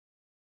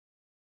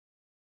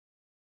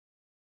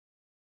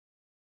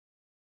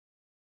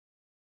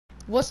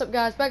What's up,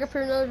 guys? Back up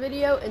here in another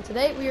video, and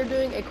today we are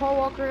doing a car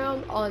walk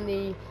around on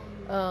the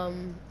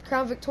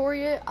Crown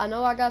Victoria. I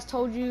know I guys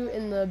told you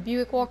in the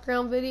Buick walk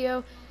around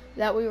video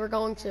that we were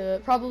going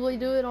to probably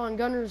do it on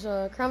Gunner's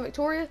Crown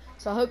Victoria,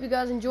 so I hope you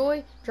guys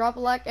enjoy. Drop a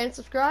like and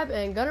subscribe,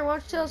 and Gunner, why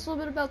don't you tell us a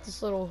little bit about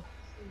this little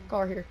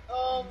car here?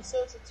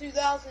 So it's a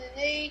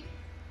 2008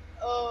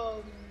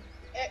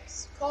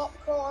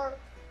 ex-cop car.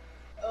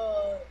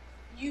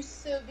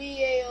 Used to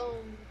be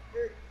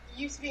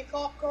a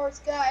cop car. It's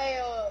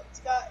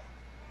got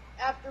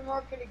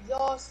aftermarket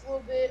exhaust, a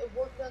little bit of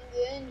work done to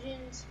the engine,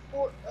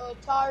 sport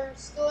tires,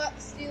 still at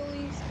the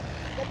steelies,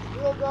 got the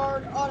grill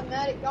guard,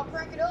 automatic. I'll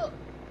crank it up.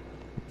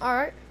 All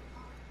right.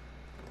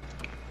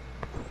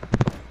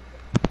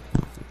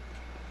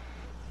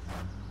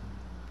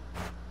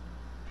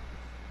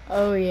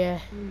 Oh yeah.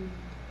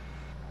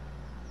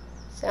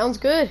 Sounds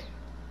good.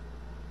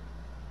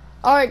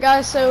 Alright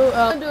guys, so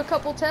I'm gonna do a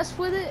couple tests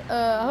with it.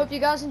 I hope you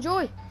guys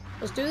enjoy.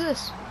 Let's do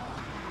this.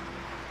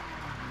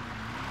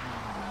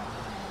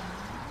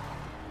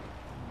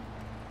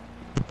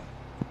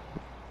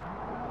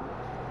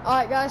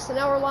 Alright guys, so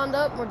now we're lined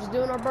up. We're just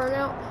doing our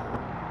burnout.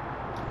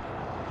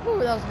 Ooh,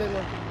 that was a good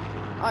one.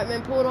 Alright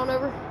man, pull it on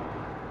over.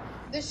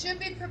 This should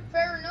be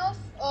fair enough.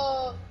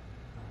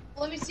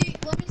 Let me see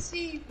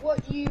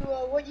what you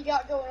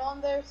got going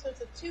on there. So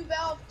it's a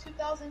 2-valve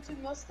 2002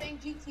 Mustang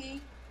GT,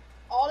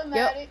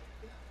 automatic.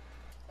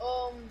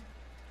 Yep.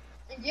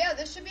 And yeah,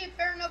 this should be a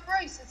fair enough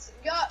race. It's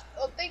got,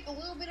 I think, a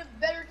little bit of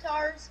better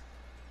tires,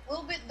 a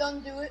little bit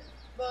done to it,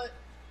 but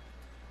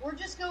we're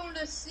just going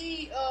to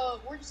see.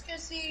 If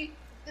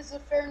this is a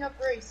fair enough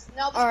race.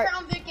 Now, this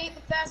Crown Vic ain't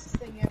the fastest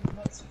thing ever,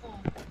 but it's fun.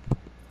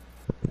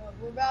 But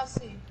we're about to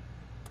see.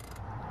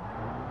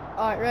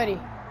 All right, ready?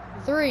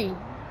 3,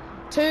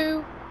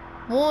 2,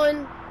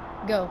 1,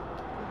 go.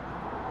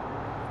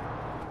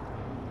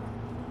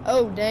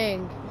 Oh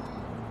dang.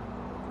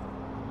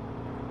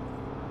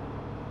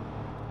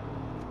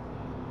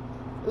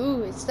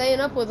 Ooh, it's staying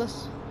up with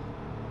us.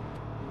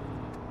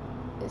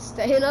 It's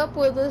staying up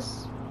with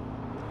us.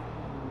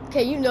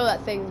 Okay, you know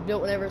that thing's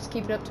built whenever it's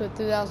keeping up to a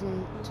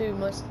 2002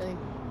 Mustang.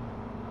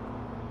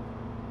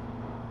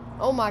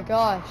 Oh my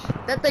gosh,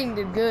 that thing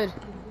did good.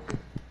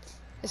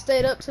 It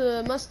stayed up to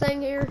the Mustang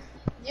here.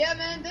 Yeah,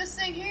 man, this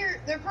thing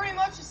here, they're pretty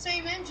much the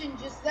same engine,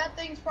 just that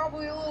thing's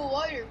probably a little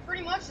lighter.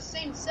 Pretty much the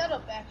same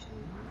setup,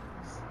 actually.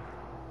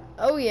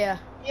 Oh yeah.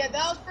 Yeah,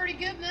 that was pretty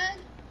good, man.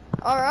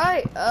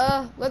 Alright,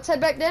 let's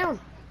head back down.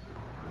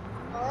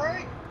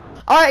 Alright.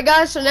 Alright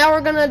guys, so now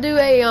we're gonna do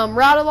a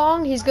ride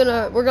along.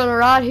 We're gonna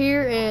ride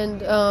here,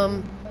 and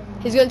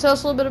he's gonna tell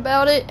us a little bit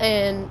about it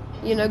and,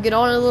 you know, get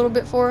on it a little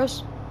bit for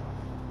us.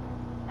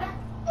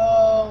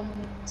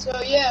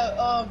 So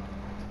yeah,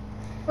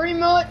 pretty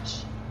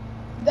much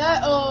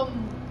that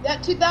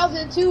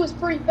 2002 was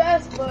pretty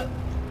fast, but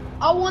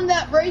I won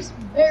that race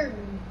barely.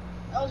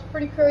 That was a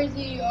pretty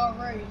crazy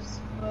race.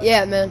 But,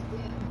 yeah, man.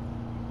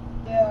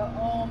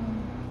 Yeah.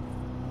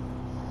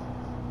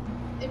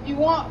 If you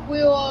want,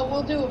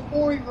 we'll do a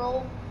 40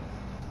 roll.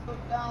 Put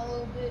down a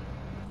little bit.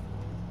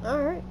 All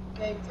right.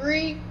 Okay,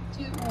 3,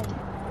 2, 1.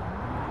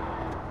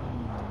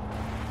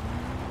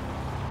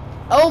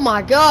 Oh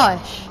my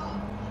gosh,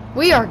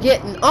 we are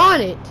getting on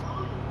it.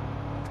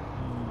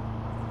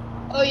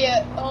 Oh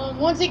yeah.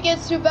 Once it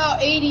gets to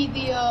about 80,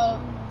 the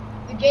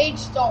gauge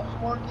stops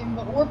working.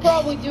 But we're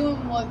probably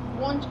doing like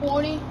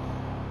 120,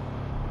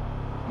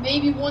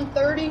 maybe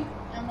 130,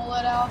 and we'll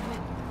let out of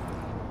it.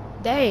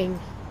 Dang.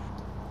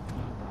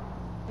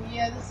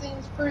 Yeah, this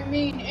thing's pretty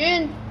mean,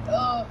 and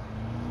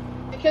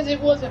because it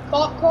was a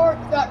cop car,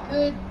 it's got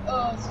good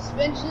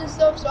suspension and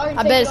stuff, so I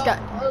can take it off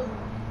the road.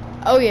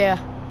 Oh yeah.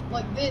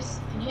 Like this,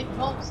 and hit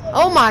bumps. Like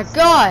oh my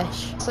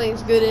gosh, this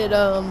thing's good at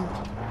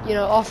you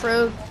know,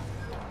 off-road.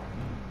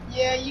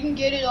 Yeah, you can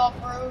get it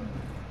off-road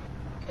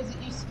because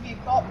it used to be a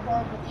cop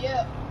car, but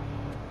yeah,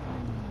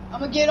 I'm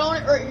gonna get on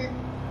it right here.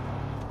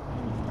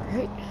 All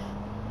right.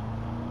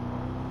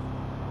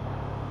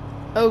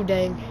 Oh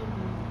dang.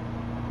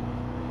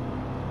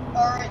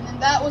 Alright, and then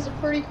that was a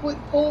pretty quick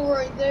pull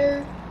right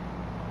there.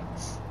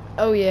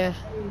 Oh yeah.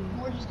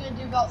 We're just gonna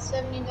do about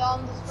 70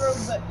 down this road,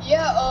 but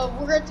yeah,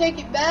 we're gonna take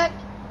it back,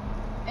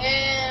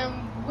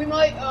 and we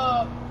might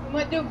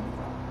do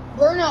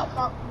burnout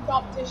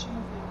competition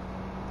with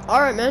it.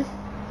 All right, man.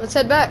 Let's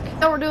head back.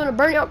 Now we're doing a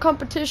burnout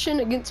competition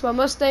against my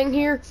Mustang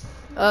here.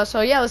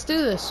 So yeah, let's do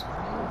this.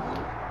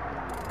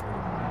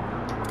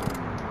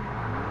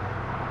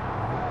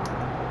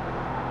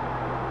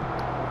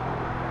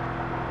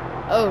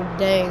 Oh,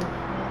 dang.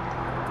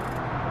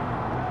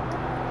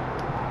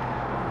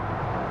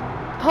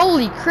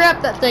 Holy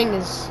crap, that thing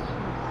is...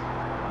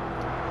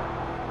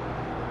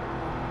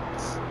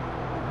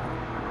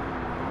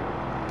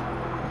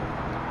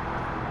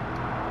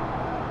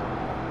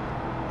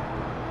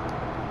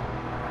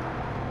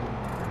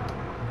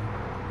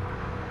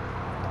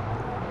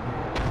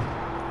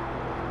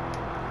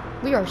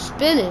 We are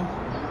spinning.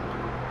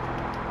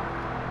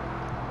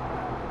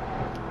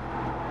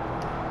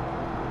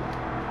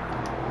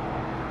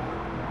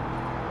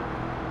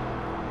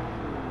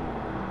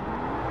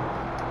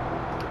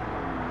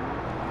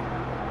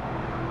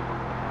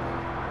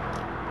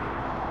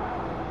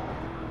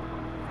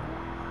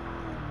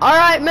 All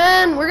right,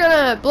 man. We're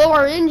gonna blow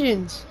our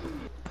engines.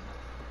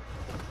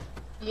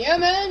 Yeah,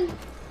 man.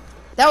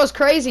 That was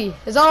crazy.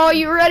 Is that all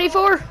you were ready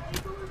for?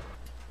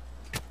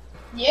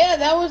 Yeah,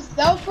 that was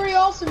pretty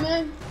awesome,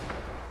 man.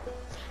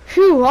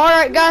 Whew. All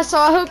right, guys. So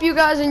I hope you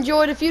guys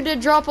enjoyed. If you did,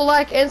 drop a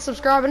like and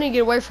subscribe. I need to get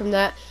away from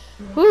that.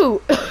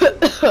 Whew.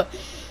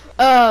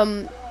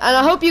 And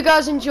I hope you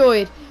guys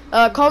enjoyed.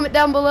 Comment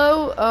down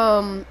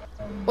below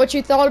what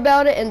you thought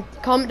about it, and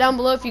comment down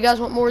below if you guys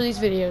want more of these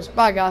videos.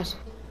 Bye, guys.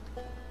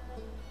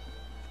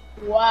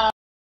 Wow.